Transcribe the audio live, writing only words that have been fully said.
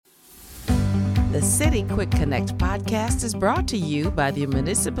The City Quick Connect podcast is brought to you by the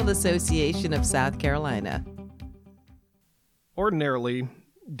Municipal Association of South Carolina. Ordinarily,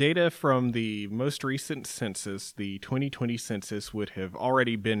 data from the most recent census, the 2020 census, would have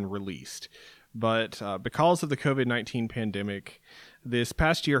already been released. But because of the COVID-19 pandemic, this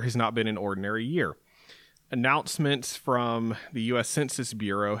past year has not been an ordinary year. Announcements from the U.S. Census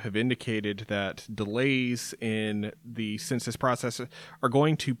Bureau have indicated that delays in the census process are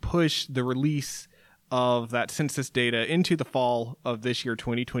going to push the release of that census data into the fall of this year,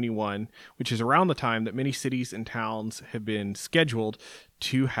 2021, which is around the time that many cities and towns have been scheduled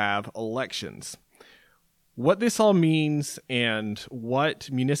to have elections. What this all means and what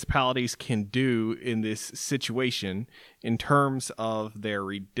municipalities can do in this situation in terms of their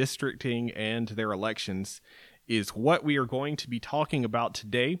redistricting and their elections is what we are going to be talking about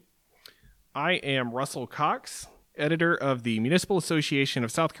today. I am Russell Cox, editor of the Municipal Association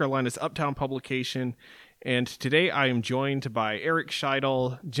of South Carolina's Uptown publication, and today I am joined by Eric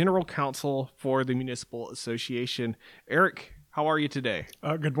Scheidel, General Counsel for the Municipal Association. Eric, how are you today?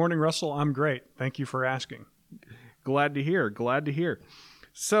 Good morning, Russell. I'm great. Thank you for asking. Glad to hear.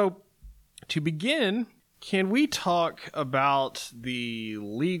 So, to begin, can we talk about the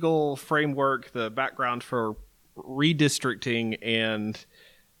legal framework, the background for redistricting, and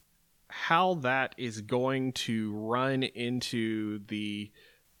how that is going to run into the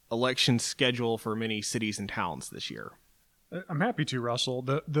election schedule for many cities and towns this year? I'm happy to, Russell.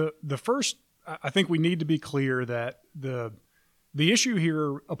 The first, I think we need to be clear that the issue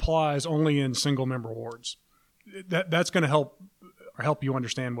here applies only in single-member wards. That's going to help you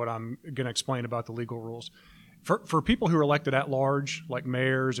understand what I'm going to explain about the legal rules. For people who are elected at large, like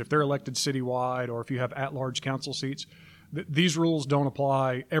mayors, if they're elected citywide, or if you have at-large council seats, these rules don't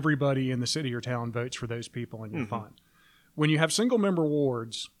apply. Everybody in the city or town votes for those people, and you're fine. When you have single-member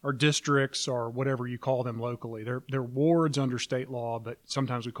wards or districts or whatever you call them locally, they're wards under state law, but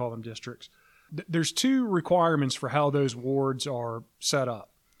sometimes we call them districts. There's two requirements for how those wards are set up.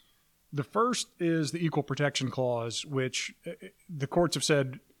 The first is the Equal Protection Clause, which the courts have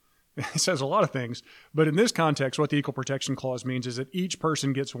said it says a lot of things, but in this context, what the Equal Protection Clause means is that each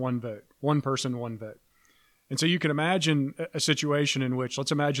person gets one vote, one person, one vote. And so you can imagine a situation in which,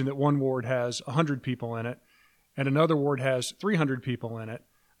 let's imagine that one ward has 100 people in it and another ward has 300 people in it.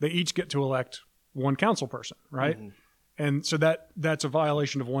 They each get to elect one council person, right? Mm-hmm. And so that's a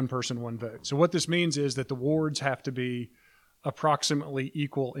violation of one person, one vote. So what this means is that the wards have to be approximately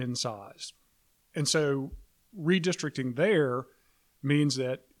equal in size. And so redistricting there means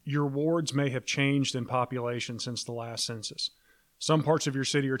that your wards may have changed in population since the last census. Some parts of your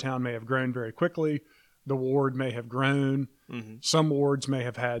city or town may have grown very quickly. The ward may have grown. Mm-hmm. Some wards may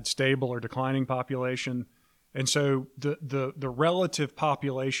have had stable or declining population. And so the relative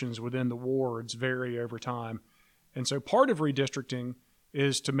populations within the wards vary over time. And so part of redistricting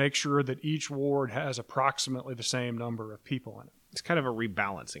is to make sure that each ward has approximately the same number of people in it. It's kind of a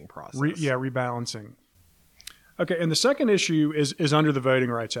rebalancing process. Rebalancing. Okay, and the second issue is under the Voting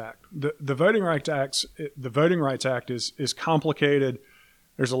Rights Act. The Voting Rights Act is complicated.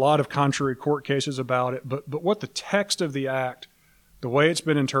 There's a lot of contrary court cases about it, but what the text of the act, the way it's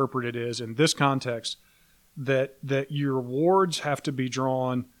been interpreted is, in this context, that your wards have to be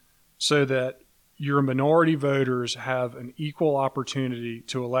drawn so that your minority voters have an equal opportunity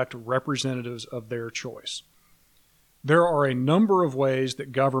to elect representatives of their choice. There are a number of ways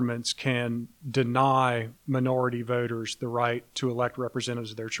that governments can deny minority voters the right to elect representatives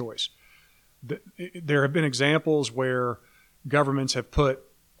of their choice. There have been examples where governments have put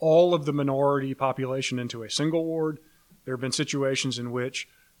all of the minority population into a single ward. There have been situations in which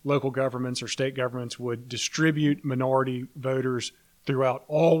local governments or state governments would distribute minority voters throughout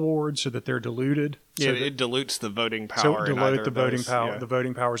all wards so that they're diluted. Yeah, it dilutes the voting power. So dilute the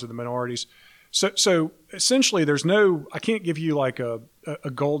voting powers of the minorities. So essentially, I can't give you like a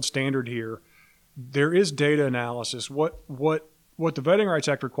gold standard here. There is data analysis. What the Voting Rights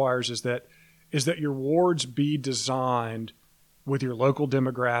Act requires is that your wards be designed with your local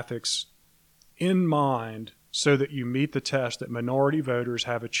demographics in mind, so that you meet the test that minority voters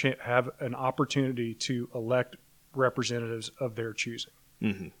have an opportunity to elect representatives of their choosing.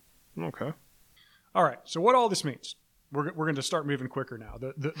 Mm-hmm. Okay. All right. So what all this means? We're going to start moving quicker now.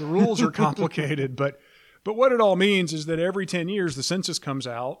 The rules are complicated, but what it all means is that every 10 years the census comes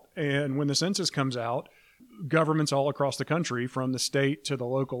out, and when the census comes out, governments all across the country, from the state to the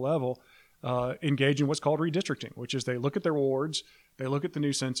local level, engage in what's called redistricting, which is they look at their wards, they look at the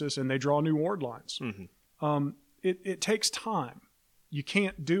new census, and they draw new ward lines. Mm-hmm. It takes time. You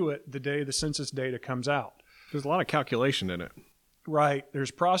can't do it the day the census data comes out. There's a lot of calculation in it. Right.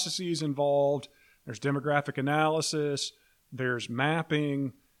 There's processes involved. There's demographic analysis. There's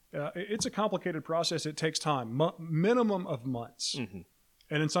mapping. It's a complicated process. It takes time, minimum of months.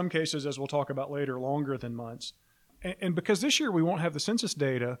 And in some cases, as we'll talk about later, longer than months. And because this year we won't have the census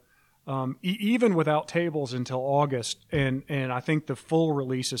data, even without tables until August, and I think the full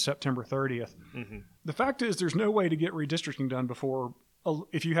release is September 30th. The fact is there's no way to get redistricting done before,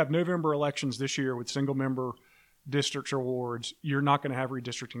 if you have November elections this year with single-member districts or wards, you're not going to have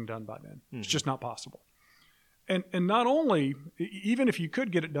redistricting done by then. It's just not possible. And not only, even if you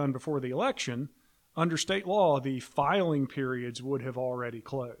could get it done before the election, under state law, the filing periods would have already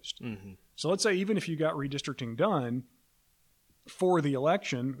closed. So let's say even if you got redistricting done for the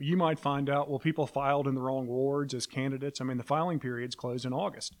election, you might find out, well, people filed in the wrong wards as candidates. I mean, the filing periods close in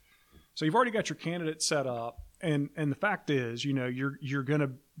August. So you've already got your candidate set up. And the fact is, you know, you're going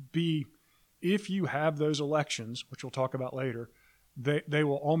to be, if you have those elections, which we'll talk about later, they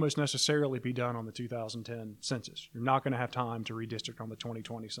will almost necessarily be done on the 2010 census. You're not going to have time to redistrict on the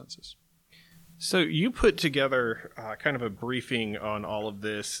 2020 census. So you put together kind of a briefing on all of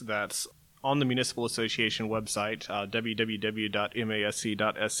this that's on the Municipal Association website, www.masc.sc.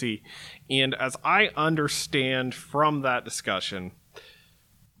 And as I understand from that discussion,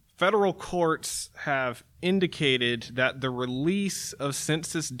 federal courts have indicated that the release of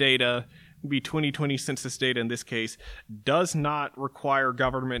census data, be 2020 census data in this case, does not require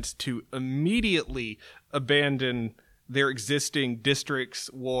governments to immediately abandon their existing districts,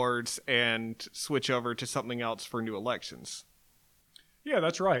 wards, and switch over to something else for new elections. Yeah,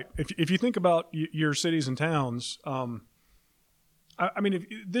 that's right. If you think about your cities and towns, I mean, if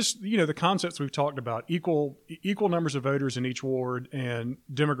this, you know, the concepts we've talked about, equal numbers of voters in each ward and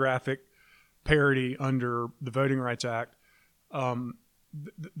demographic parity under the Voting Rights Act,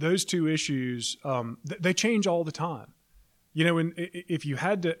 those two issues, they change all the time. You know,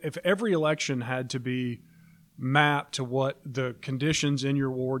 if every election had to be mapped to what the conditions in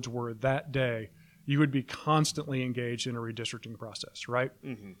your wards were that day, you would be constantly engaged in a redistricting process, right?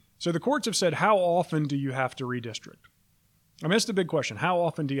 So the courts have said, how often do you have to redistrict? I mean, that's the big question. How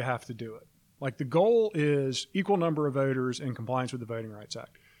often do you have to do it? Like, the goal is equal number of voters in compliance with the Voting Rights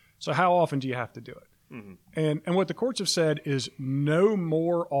Act. So how often do you have to do it? And what the courts have said is no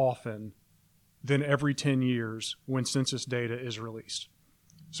more often than every 10 years when census data is released.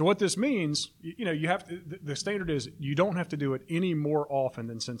 So what this means, you know, you have to, the standard is you don't have to do it any more often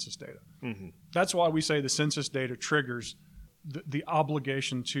than census data. That's why we say the census data triggers the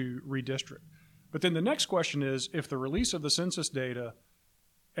obligation to redistrict. But then the next question is, if the release of the census data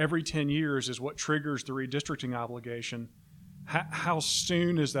every 10 years is what triggers the redistricting obligation, how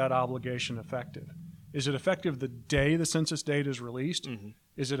soon is that obligation effective? Is it effective the day the census data is released?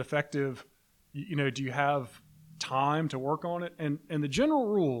 Is it effective, you know, do you have time to work on it? And the general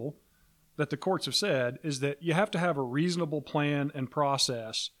rule that the courts have said is that you have to have a reasonable plan and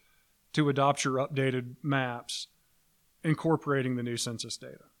process to adopt your updated maps incorporating the new census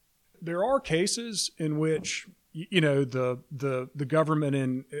data. There are cases in which, you know, the government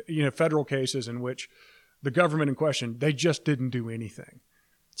in, you know, federal cases in which the government in question, they just didn't do anything.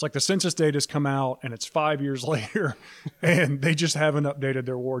 It's like the census data has come out and it's 5 years later and they just haven't updated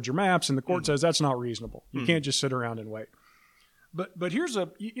their wards or maps, and the court says that's not reasonable. You can't just sit around and wait. But here's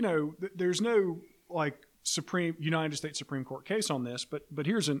you know, there's no like United States Supreme Court case on this, but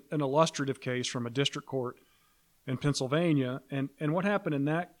here's an illustrative case from a district court in Pennsylvania, and what happened in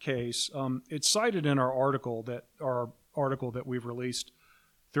that case, it's cited in our article that we've released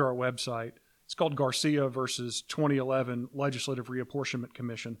through our website. It's called Garcia versus 2011 Legislative Reapportionment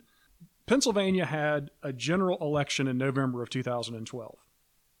Commission. Pennsylvania had a general election in November of 2012.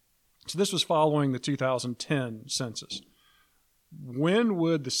 So this was following the 2010 census. When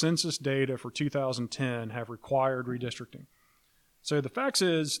would the census data for 2010 have required redistricting? So the facts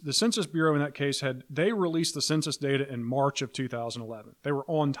is the Census Bureau in that case they released the census data in March of 2011. They were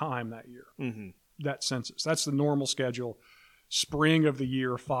on time that year, that census. That's the normal schedule. Spring of the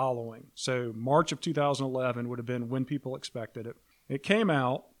year following. So March of 2011 would have been when people expected it. It came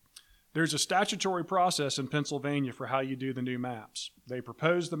out. There's a statutory process in Pennsylvania for how you do the new maps. They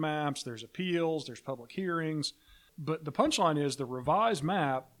propose the maps, there's appeals, there's public hearings. But the punchline is the revised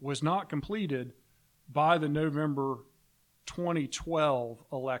map was not completed by the November 2012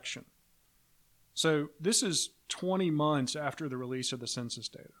 election. So this is 20 months after the release of the census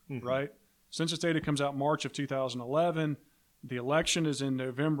data, right? Census data comes out March of 2011. The election is in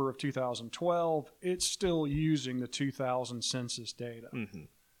November of 2012. It's still using the 2000 census data.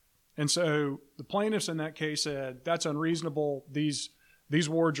 And so the plaintiffs in that case said, that's unreasonable. These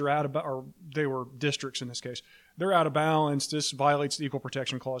wards are or they were districts in this case. They're out of balance. This violates the Equal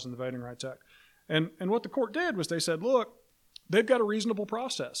Protection Clause in the Voting Rights Act. And what the court did was they said, look, they've got a reasonable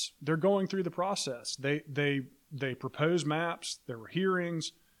process. They're going through the process. They proposed maps. There were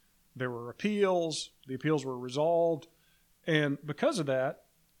hearings. There were appeals. The appeals were resolved. And because of that,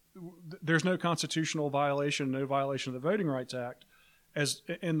 there's no constitutional violation, no violation of the Voting Rights Act. As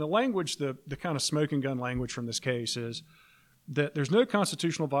in the language, the kind of smoking gun language from this case is that there's no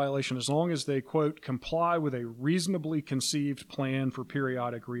constitutional violation as long as they, quote, comply with a reasonably conceived plan for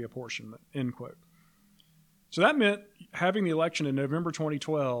periodic reapportionment, end quote. So that meant having the election in November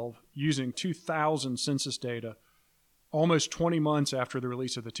 2012 using 2000 census data almost 20 months after the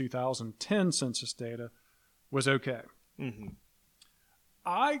release of the 2010 census data was okay. Mm-hmm.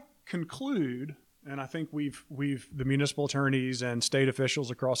 I conclude, and I think we've the municipal attorneys and state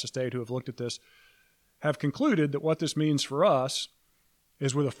officials across the state who have looked at this have concluded that what this means for us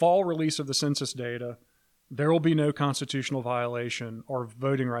is with a fall release of the census data, there will be no constitutional violation or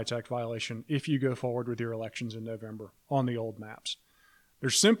Voting Rights Act violation if you go forward with your elections in November on the old maps.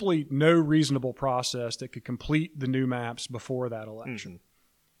 There's simply no reasonable process that could complete the new maps before that election.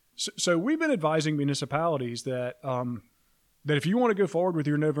 Mm-hmm. So we've been advising municipalities that that if you want to go forward with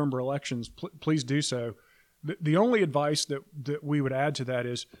your November elections, please do so. The only advice that we would add to that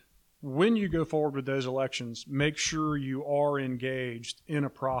is when you go forward with those elections, make sure you are engaged in a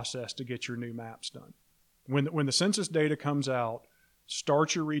process to get your new maps done. When the census data comes out,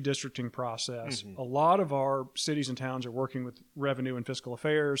 start your redistricting process. Mm-hmm. A lot of our cities and towns are working with Revenue and Fiscal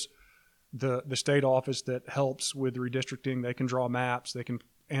Affairs, the state office that helps with redistricting. They can draw maps. They can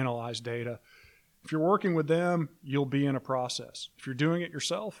analyze data. If you're working with them, you'll be in a process. If you're doing it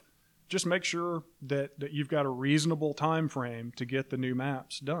yourself, just make sure that you've got a reasonable time frame to get the new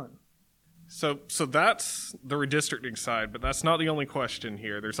maps done. So that's the redistricting side, but that's not the only question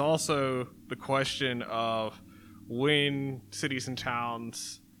here. There's also the question of when cities and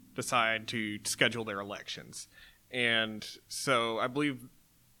towns decide to schedule their elections. And so I believe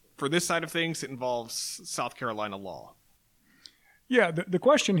for this side of things, it involves South Carolina law. Yeah, the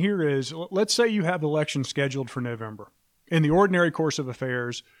question here is, let's say you have elections scheduled for November. In the ordinary course of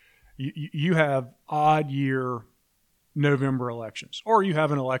affairs, you have odd year November elections, or you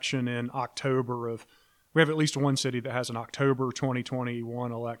have an election in October we have at least one city that has an October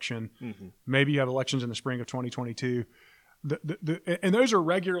 2021 election. Mm-hmm. Maybe you have elections in the spring of 2022. And those are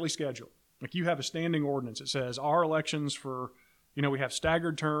regularly scheduled. Like you have a standing ordinance that says our elections for, we have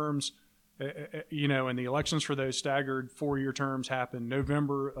staggered terms, and the elections for those staggered 4-year terms happen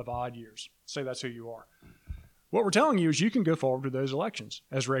November of odd years. Say that's who you are. What we're telling you is you can go forward with those elections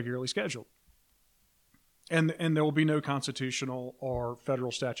as regularly scheduled. And there will be no constitutional or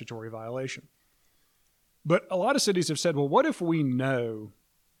federal statutory violation. But a lot of cities have said, well, what if we know,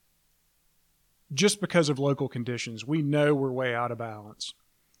 just because of local conditions, we know we're way out of balance,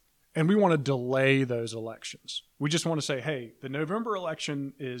 and we want to delay those elections? We just want to say, hey, the November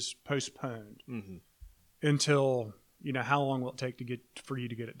election is postponed until, how long will it take for you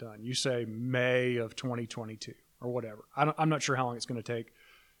to get it done? You say May of 2022 or whatever. I'm not sure how long it's going to take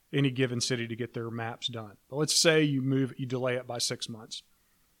any given city to get their maps done. But let's say you delay it by 6 months.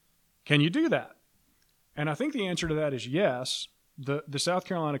 Can you do that? And I think the answer to that is yes. The South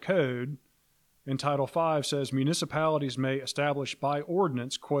Carolina Code in Title V says municipalities may establish by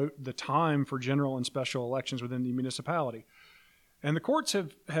ordinance, quote, the time for general and special elections within the municipality. And the courts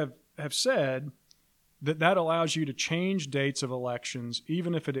have said that allows you to change dates of elections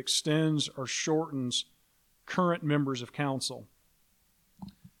even if it extends or shortens current members of council.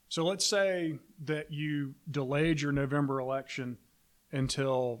 So let's say that you delayed your November election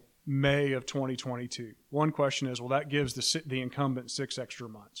until May of 2022. One question is, well, that gives the incumbent 6 extra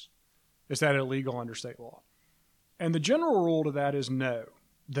months. Is that illegal under state law? And the general rule to that is no,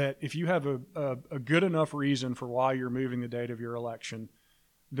 that if you have a good enough reason for why you're moving the date of your election,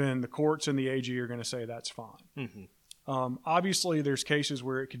 then the courts and the AG are going to say that's fine. Mm-hmm. Obviously, there's cases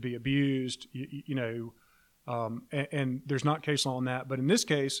where it could be abused, and there's not case law on that. But in this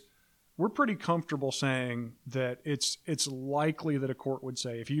case, we're pretty comfortable saying that it's likely that a court would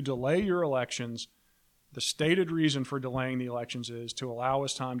say if you delay your elections, the stated reason for delaying the elections is to allow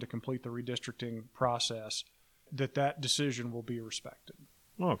us time to complete the redistricting process, that decision will be respected.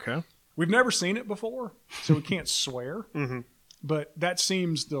 Okay. We've never seen it before, so we can't swear, mm-hmm. but that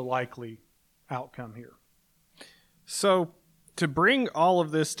seems the likely outcome here. So to bring all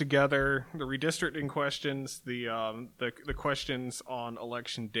of this together, the redistricting questions, the questions on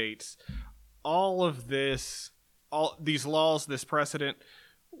election dates, all of this, all these laws, this precedent,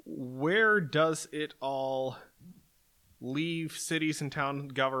 where does it all leave cities and town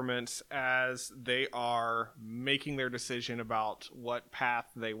governments as they are making their decision about what path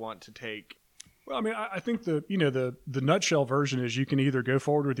they want to take Well, I mean, I think the nutshell version is you can either go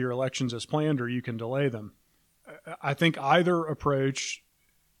forward with your elections as planned or you can delay them. I think either approach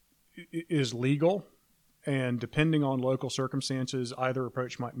is legal, and depending on local circumstances, either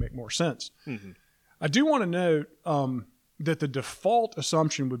approach might make more sense. Mm-hmm. I do want to note that the default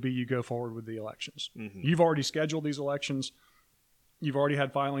assumption would be you go forward with the elections. Mm-hmm. You've already scheduled these elections. You've already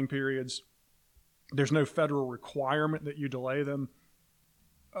had filing periods. There's no federal requirement that you delay them.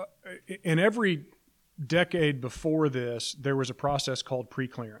 In every decade before this, there was a process called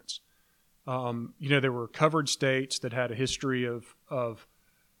preclearance. There were covered states that had a history of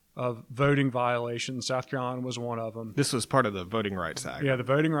voting violations. South Carolina was one of them. This was part of the Voting Rights Act. Yeah, the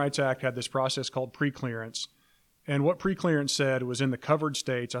Voting Rights Act had this process called preclearance. And what preclearance said was in the covered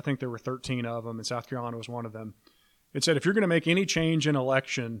states, I think there were 13 of them, and South Carolina was one of them. It said if you're going to make any change in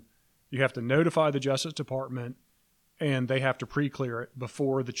election, you have to notify the Justice Department, and they have to pre-clear it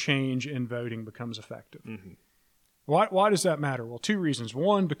before the change in voting becomes effective. Mm-hmm. Why does that matter? Well, two reasons.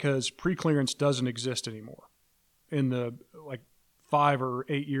 One, because pre-clearance doesn't exist anymore. In the 5 or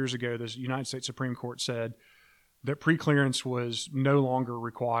 8 years ago, the United States Supreme Court said that pre-clearance was no longer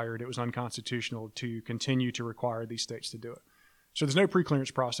required. It was unconstitutional to continue to require these states to do it. So there's no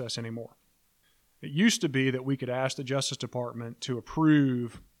pre-clearance process anymore. It used to be that we could ask the Justice Department to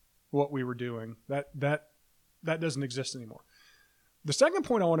approve what we were doing. That doesn't exist anymore. The second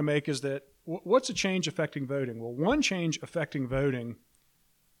point I want to make is that what's a change affecting voting? Well, one change affecting voting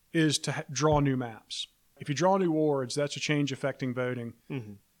is to draw new maps. If you draw new wards, that's a change affecting voting.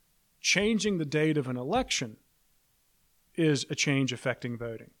 Mm-hmm. Changing the date of an election is a change affecting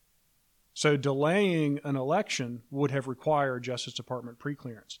voting. So delaying an election would have required Justice Department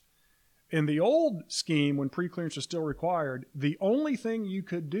preclearance. In the old scheme, when preclearance was still required, the only thing you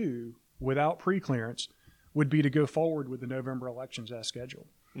could do without preclearance would be to go forward with the November elections as scheduled.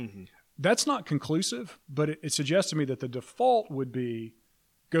 Mm-hmm. That's not conclusive, but it suggests to me that the default would be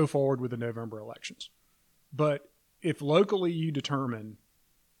go forward with the November elections. But if locally you determine,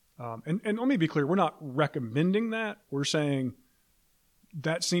 and let me be clear, we're not recommending that. We're saying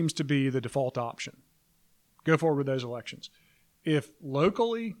that seems to be the default option. Go forward with those elections. If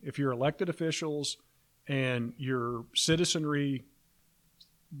locally, if your elected officials and your citizenry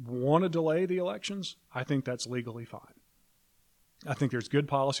want to delay the elections, I think that's legally fine. I think there's good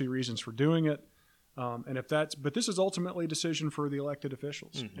policy reasons for doing it. But this is ultimately a decision for the elected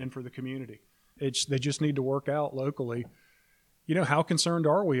officials and for the community. They just need to work out locally. How concerned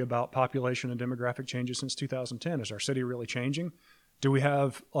are we about population and demographic changes since 2010? Is our city really changing? Do we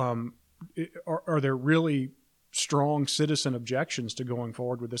have, are there really strong citizen objections to going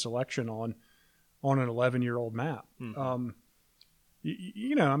forward with this election on an 11-year-old map? Mm-hmm.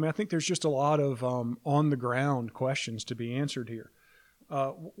 I think there's just a lot of on-the-ground questions to be answered here.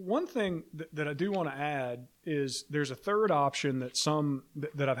 One thing that I do want to add is there's a third option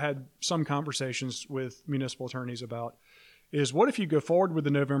that I've had some conversations with municipal attorneys about, is what if you go forward with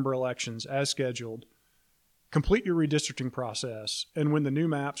the November elections as scheduled, complete your redistricting process, and when the new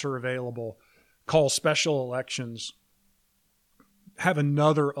maps are available, call special elections, have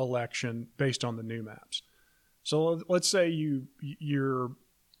another election based on the new maps. So let's say you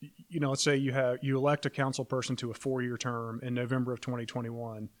elect a council person to a 4-year term in November of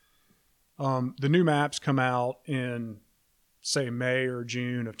 2021. The new maps come out in, say, May or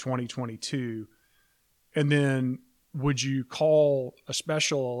June of 2022, and then would you call a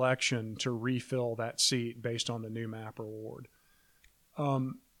special election to refill that seat based on the new map or ward?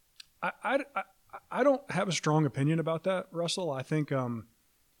 I don't have a strong opinion about that, Russell. I think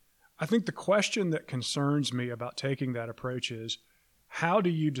the question that concerns me about taking that approach is, how do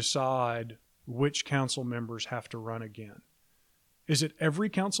you decide which council members have to run again? Is it every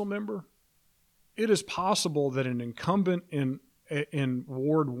council member? It is possible that an incumbent in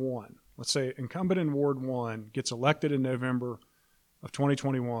Ward 1, let's say incumbent in Ward 1 gets elected in November of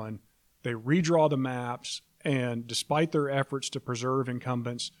 2021, they redraw the maps, and despite their efforts to preserve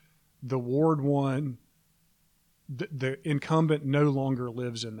incumbents, the Ward 1, the incumbent no longer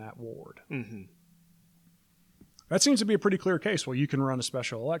lives in that ward. Mm-hmm. That seems to be a pretty clear case. Well, you can run a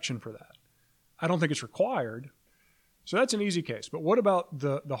special election for that. I don't think it's required. So that's an easy case. But what about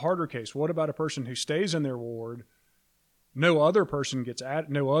the harder case? What about a person who stays in their ward, no other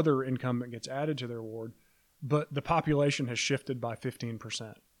incumbent gets added to their ward, but the population has shifted by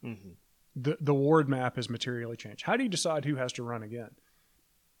 15%. Mm-hmm. The ward map has materially changed. How do you decide who has to run again?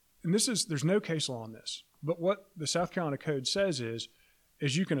 And there's no case law on this. But what the South Carolina Code says is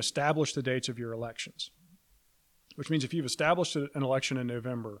you can establish the dates of your elections, which means if you've established an election in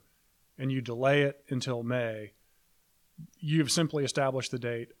November and you delay it until May, you've simply established the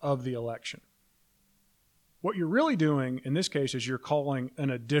date of the election. What you're really doing in this case is you're calling an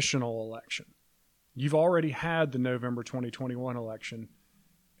additional election. You've already had the November 2021 election,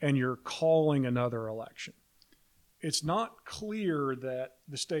 and you're calling another election. It's not clear that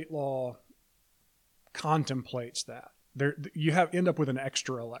the state law contemplates that. You end up with an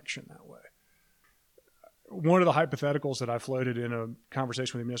extra election that way. One of the hypotheticals that I floated in a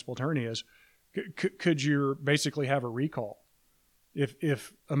conversation with the municipal attorney is, could you basically have a recall?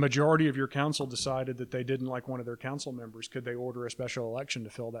 If a majority of your council decided that they didn't like one of their council members, could they order a special election to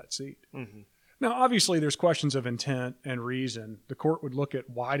fill that seat? Mm-hmm. Now, obviously, there's questions of intent and reason. The court would look at,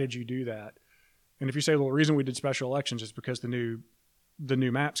 why did you do that? And if you say, well, the reason we did special elections is because the new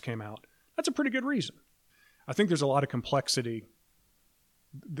maps came out, that's a pretty good reason. I think there's a lot of complexity.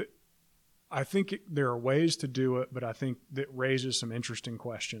 I think there are ways to do it, but I think that raises some interesting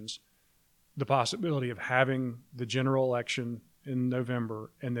questions. The possibility of having the general election in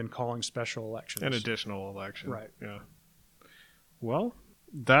November and then calling special elections. An additional election. Right. Yeah. Well,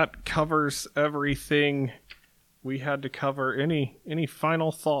 that covers everything we had to cover. Any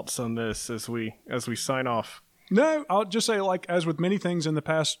final thoughts on this as we sign off? No, I'll just say, like, as with many things in the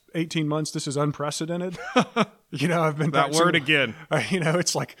past 18 months, this is unprecedented. I've been that word again.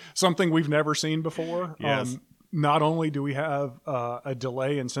 It's like something we've never seen before. Yes. Not only do we have a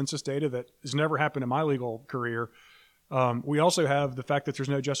delay in census data that has never happened in my legal career, we also have the fact that there's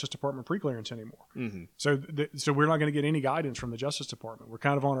no Justice Department preclearance anymore. Mm-hmm. So we're not going to get any guidance from the Justice Department. We're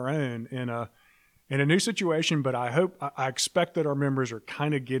kind of on our own in a new situation. But I expect that our members are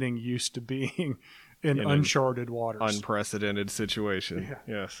kind of getting used to being in uncharted waters. Unprecedented situation. Yeah.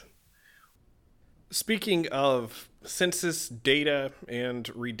 Yes. Speaking of census data and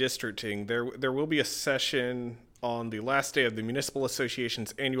redistricting, there will be a session on the last day of the Municipal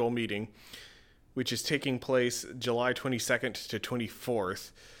Association's annual meeting, which is taking place July 22nd to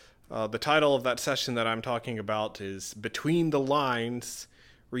 24th. The title of that session that I'm talking about is Between the Lines,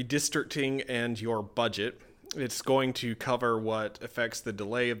 Redistricting and Your Budget. It's going to cover what effects the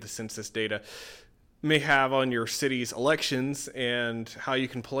delay of the census data may have on your city's elections and how you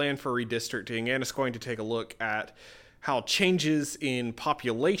can plan for redistricting, and it's going to take a look at how changes in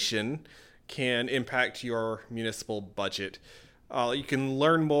population can impact your municipal budget. You can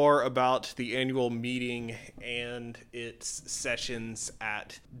learn more about the annual meeting and its sessions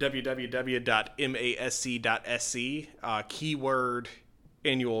at www.masc.sc, keyword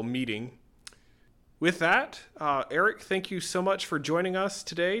annual meeting. With that, Eric, thank you so much for joining us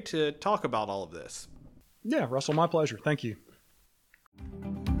today to talk about all of this. Yeah, Russell, my pleasure. Thank you.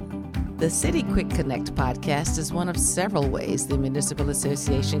 The City Quick Connect podcast is one of several ways the Municipal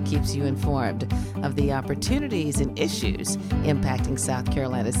Association keeps you informed of the opportunities and issues impacting South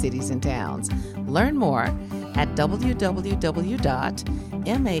Carolina cities and towns. Learn more at www.masc.sc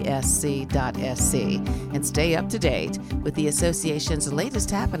and stay up to date with the association's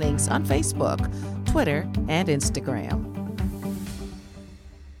latest happenings on Facebook, Twitter, and Instagram.